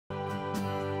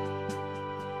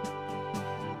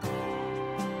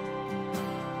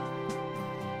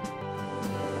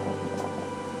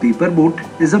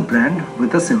Paperboat is a brand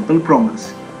with a simple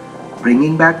promise,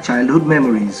 bringing back childhood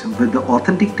memories with the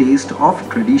authentic taste of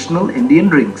traditional Indian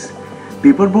drinks.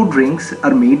 Paperboat drinks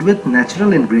are made with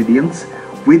natural ingredients,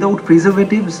 without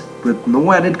preservatives, with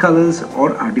no added colors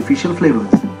or artificial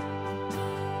flavors.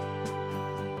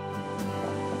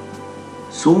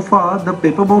 So far, the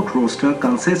Paperboat roaster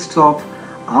consists of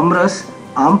Amras,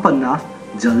 Ampanna,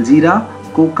 Jaljeera,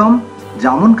 Kokam,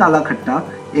 Jamun Kala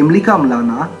Khatta, Imli Ka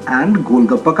Amlana and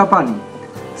Golgappa Ka Pani.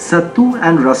 Sattu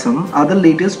and Rasam are the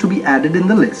latest to be added in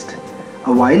the list.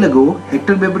 A while ago,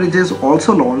 Hector Beverages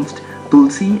also launched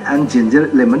Tulsi and Ginger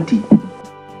Lemon Tea.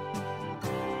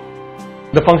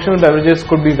 The functional beverages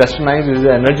could be westernized, which is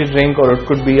an energy drink, or it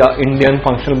could be Indian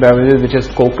functional beverages, which is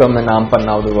Kokam and Ampan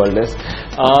now the world is.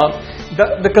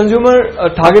 The consumer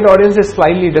target audience is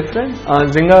slightly different.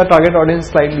 Zinga target audience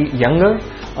is slightly younger,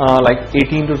 like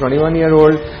 18 to 21 year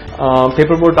old.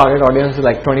 Paperboat target audience is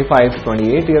like 25 to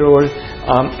 28 year old,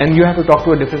 and you have to talk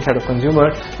to a different set of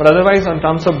consumer. But otherwise, in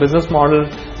terms of business model,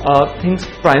 things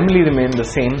primarily remain the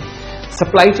same.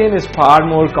 Supply chain is far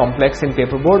more complex in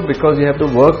Paperboat because you have to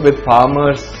work with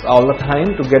farmers all the time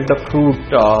to get the fruit,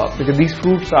 because these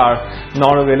fruits are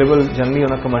not available generally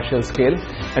on a commercial scale,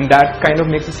 and that kind of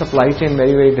makes the supply chain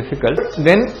very difficult.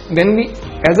 Then we,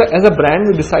 as a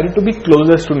brand, we decided to be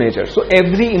closest to nature. So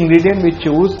every ingredient we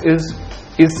choose is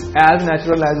as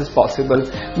natural as is possible.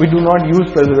 We do not use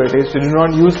preservatives, we do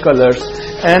not use colors,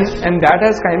 and that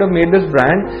has kind of made this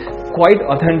brand quite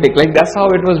authentic. Like, that's how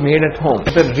it was made at home.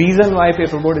 The reason why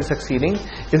Paperboat is succeeding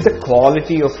is the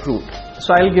quality of fruit.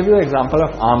 So I'll give you an example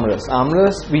of Amras.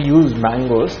 Amras, we use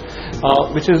mangoes,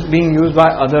 which is being used by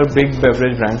other big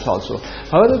beverage brands also.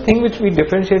 However, the thing which we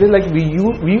differentiate is, like,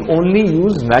 we only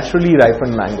use naturally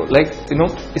ripened mango. Like, you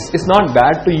know, it's not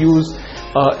bad to use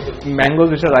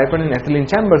mangoes which are ripened in ethylene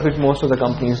chambers, which most of the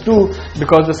companies do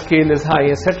because the scale is high,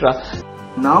 etc.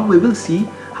 Now we will see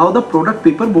how the product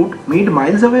Paperboat, made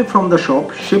miles away from the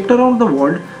shop, shipped around the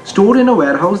world, stored in a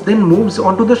warehouse, then moves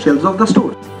onto the shelves of the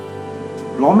store.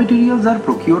 Raw materials are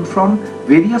procured from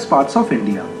various parts of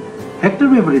India. Hector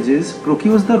Beverages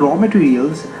procures the raw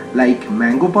materials like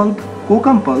mango pulp,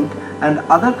 kokum pulp and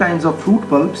other kinds of fruit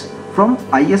pulps from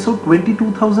ISO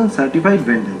 22000 certified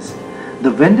vendors. The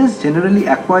vendors generally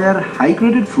acquire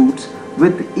high-graded fruits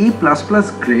with A++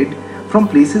 grade from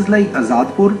places like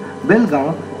Azadpur,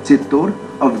 Belgaum, Chittor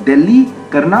of Delhi,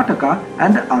 Karnataka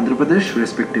and Andhra Pradesh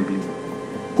respectively.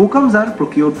 Kokums are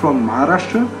procured from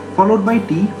Maharashtra, followed by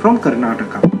tea from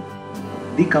Karnataka.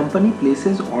 The company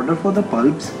places order for the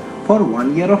pulps for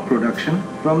 1 year of production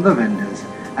from the vendors,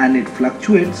 and it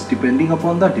fluctuates depending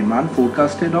upon the demand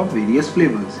forecasted of various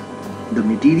flavors. The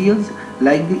materials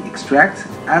like the extracts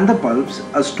and the pulps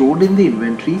are stored in the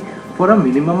inventory for a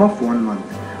minimum of 1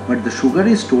 month, but the sugar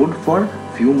is stored for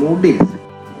few more days.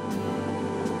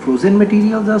 Frozen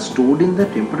materials are stored in the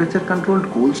temperature controlled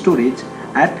cold storage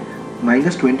at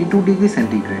 -22 degrees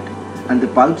centigrade, and the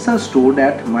pulps are stored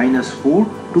at -4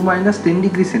 to -10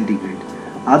 degrees centigrade.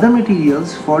 Other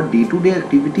materials for day-to-day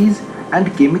activities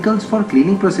and chemicals for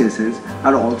cleaning processes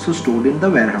are also stored in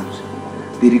the warehouse.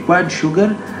 The required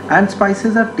sugar and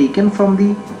spices are taken from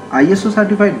the ISO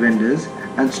certified vendors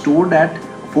and stored at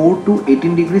 4 to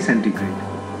 18 degrees centigrade.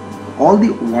 All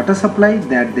the water supply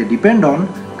that they depend on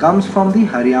comes from the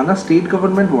Haryana state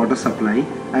government water supply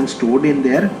and stored in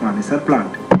their Manesar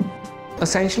plant.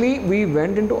 Essentially, we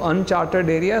went into uncharted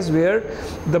areas where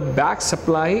the back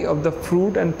supply of the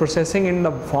fruit and processing in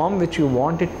the form which you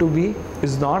want it to be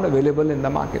is not available in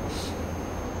the market.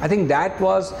 I think that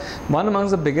was one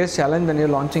amongst the biggest challenge when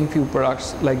you're launching few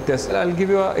products like this. I'll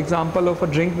give you an example of a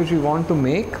drink which we want to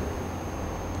make.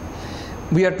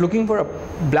 We are looking for a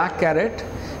black carrot,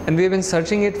 and we have been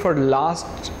searching it for the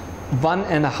last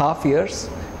 1.5 years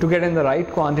to get in the right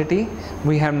quantity.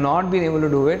 We have not been able to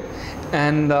do it,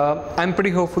 and I'm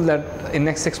pretty hopeful that in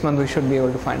next 6 months we should be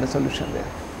able to find a solution there.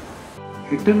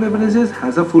 Hector Beverages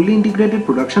has a fully integrated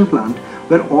production plant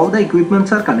where all the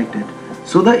equipments are connected,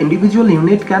 so the individual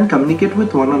unit can communicate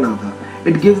with one another.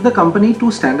 It gives the company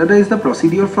to standardize the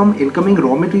procedure from incoming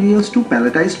raw materials to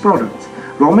palletized products.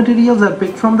 Raw materials are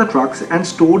picked from the trucks and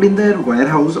stored in their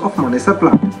warehouse of Manesar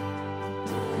plant.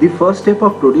 The first step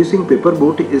of producing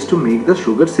Paperboat is to make the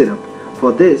sugar syrup.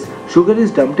 For this, sugar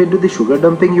is dumped into the sugar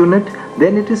dumping unit,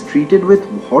 then it is treated with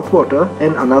hot water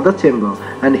in another chamber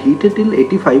and heated till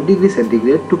 85 degrees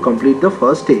centigrade to complete the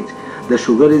first stage. The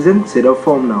sugar is in syrup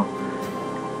form now.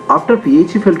 After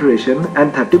pH filtration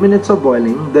and 30 minutes of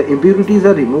boiling, the impurities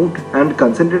are removed and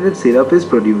concentrated syrup is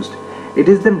produced. It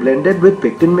is then blended with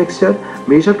pectin mixture,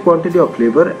 measured quantity of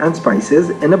flavor and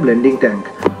spices in a blending tank.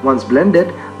 Once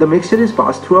blended, the mixture is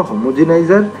passed through a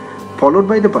homogenizer followed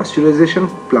by the pasteurization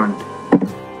plant.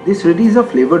 This readies a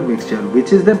flavored mixture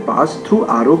which is then passed through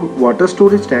RO water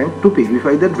storage tank to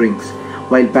purify the drinks.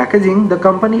 While packaging, the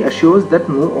company assures that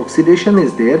no oxidation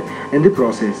is there in the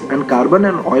process and carbon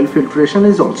and oil filtration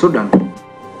is also done.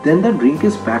 Then the drink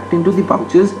is packed into the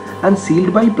pouches and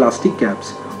sealed by plastic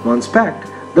caps. Once packed,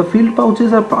 the filled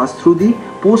pouches are passed through the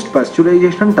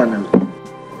post-pasteurization tunnel.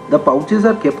 The pouches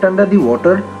are kept under the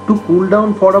water to cool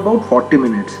down for about 40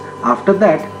 minutes. After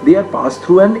that, they are passed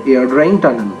through an air drying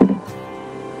tunnel.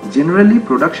 Generally,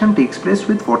 production takes place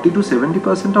with 40 to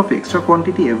 70% of extra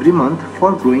quantity every month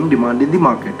for growing demand in the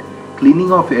market.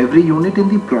 Cleaning of every unit in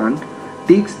the plant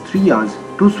takes 3 hours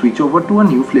to switch over to a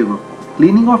new flavor.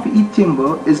 Cleaning of each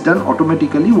chamber is done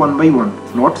automatically one by one,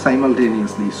 not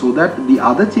simultaneously, so that the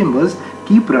other chambers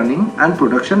keep running and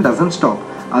production doesn't stop.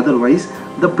 Otherwise,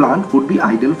 the plant would be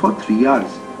idle for 3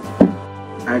 hours.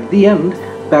 At the end,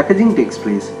 packaging takes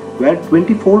place, where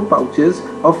 24 pouches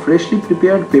of freshly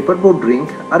prepared paperboat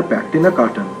drink are packed in a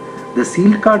carton. The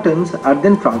sealed cartons are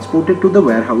then transported to the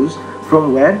warehouse,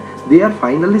 from where they are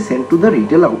finally sent to the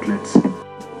retail outlets.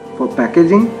 For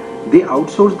packaging, they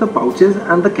outsource the pouches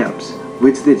and the caps,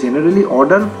 which they generally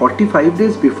order 45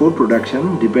 days before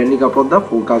production depending upon the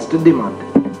forecasted demand.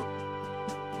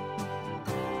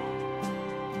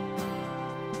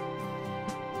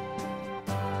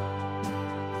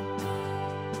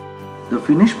 The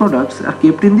finished products are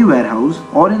kept in the warehouse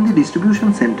or in the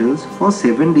distribution centers for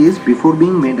 7 days before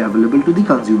being made available to the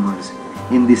consumers.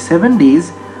 In these 7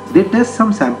 days, they test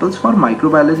some samples for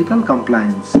microbiological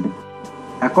compliance.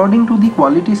 According to the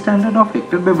quality standard of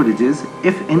Hector Beverages,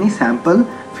 if any sample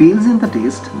fails in the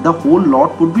test, the whole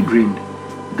lot would be drained.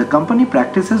 The company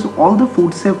practices all the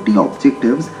food safety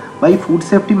objectives by Food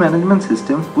Safety Management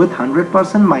System with 100%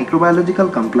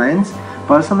 microbiological compliance,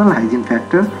 personal hygiene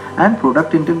factor and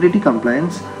product integrity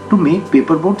compliance to make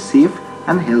Paperboat safe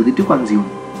and healthy to consume.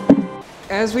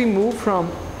 As we move from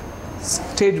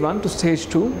stage 1 to stage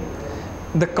 2,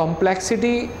 the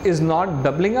complexity is not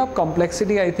doubling up.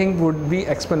 Complexity, I think, would be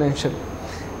exponential,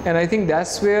 and I think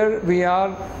that's where we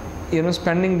are,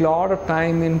 spending a lot of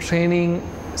time in training,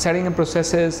 setting up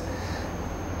processes,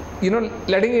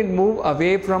 letting it move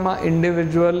away from an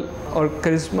individual or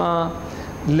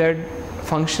charisma-led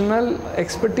functional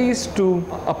expertise to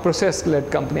a process-led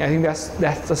company. I think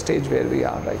that's the stage where we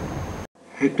are right now.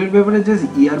 Hector Beverages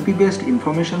ERP-based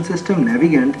information system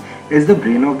Navigant is the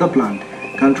brain of the plant.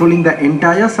 Controlling the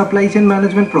entire supply chain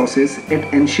management process,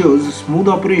 it ensures smooth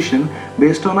operation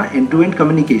based on an end-to-end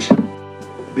communication.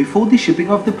 Before the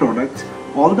shipping of the products,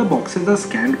 all the boxes are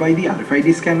scanned by the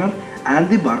RFID scanner and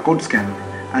the barcode scanner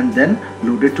and then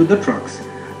loaded to the trucks.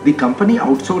 The company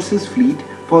outsources fleet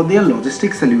for their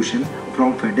logistics solution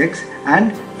from FedEx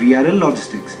and VRL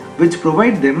Logistics, which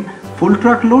provide them full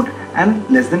truckload and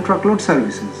less than truckload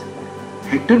services.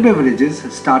 Hector Beverages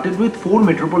started with 4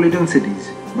 metropolitan cities,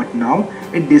 but now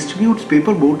it distributes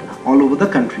Paperboat all over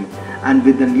the country, and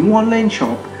with the new online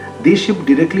shop, they ship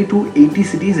directly to 80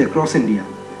 cities across India.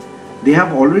 They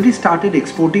have already started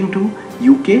exporting to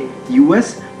UK,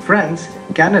 US, France,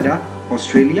 Canada,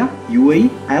 Australia,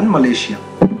 UAE and Malaysia.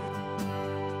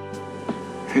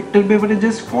 Hector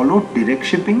Beverages followed direct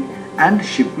shipping and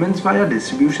shipments via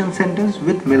distribution centers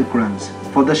with milk runs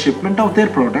for the shipment of their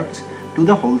products to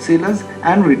the wholesalers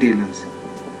and retailers.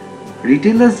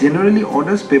 Retailers generally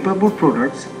orders Paperboat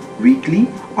products weekly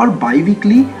or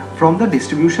bi-weekly from the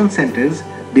distribution centers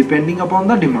depending upon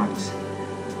the demands.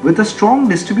 With a strong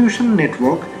distribution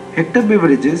network, Hector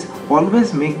Beverages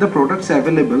always make the products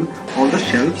available on the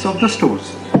shelves of the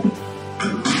stores.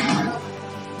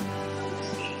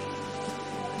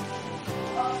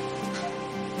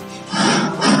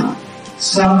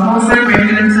 Staff से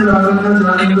maintenance से लगाकर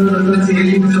जाने को मतलब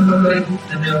CAG में सफर करें.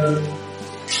 धन्यवाद.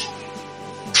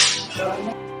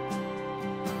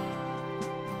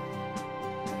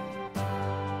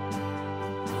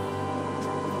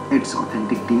 Its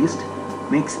authentic taste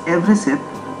makes every sip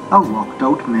a walked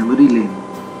out memory lane.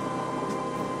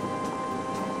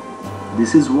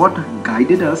 This is what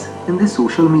guided us in the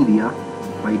social media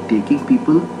by taking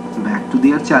people back to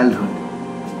their childhood.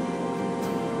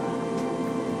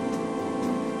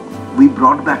 We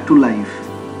brought back to life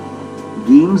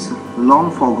games long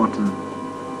forgotten,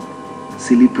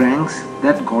 silly pranks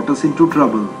that got us into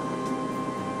trouble,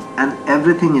 and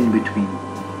everything in between.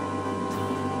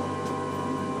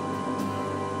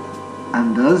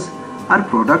 And thus our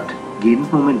product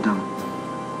gained momentum.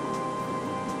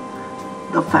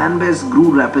 The fan base grew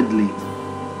rapidly.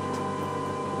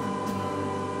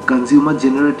 Consumer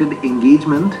generated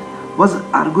engagement was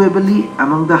arguably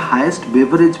among the highest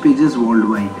beverage pages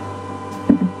worldwide.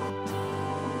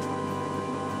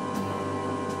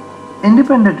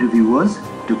 Independent reviewers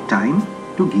took time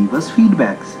to give us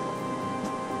feedbacks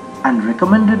and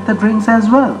recommended the drinks as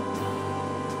well.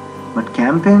 But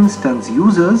campaigns turns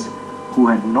users who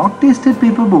had not tasted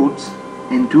paperboats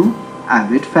into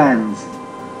avid fans.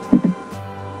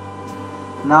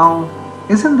 Now,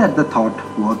 isn't that the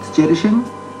thought worth cherishing?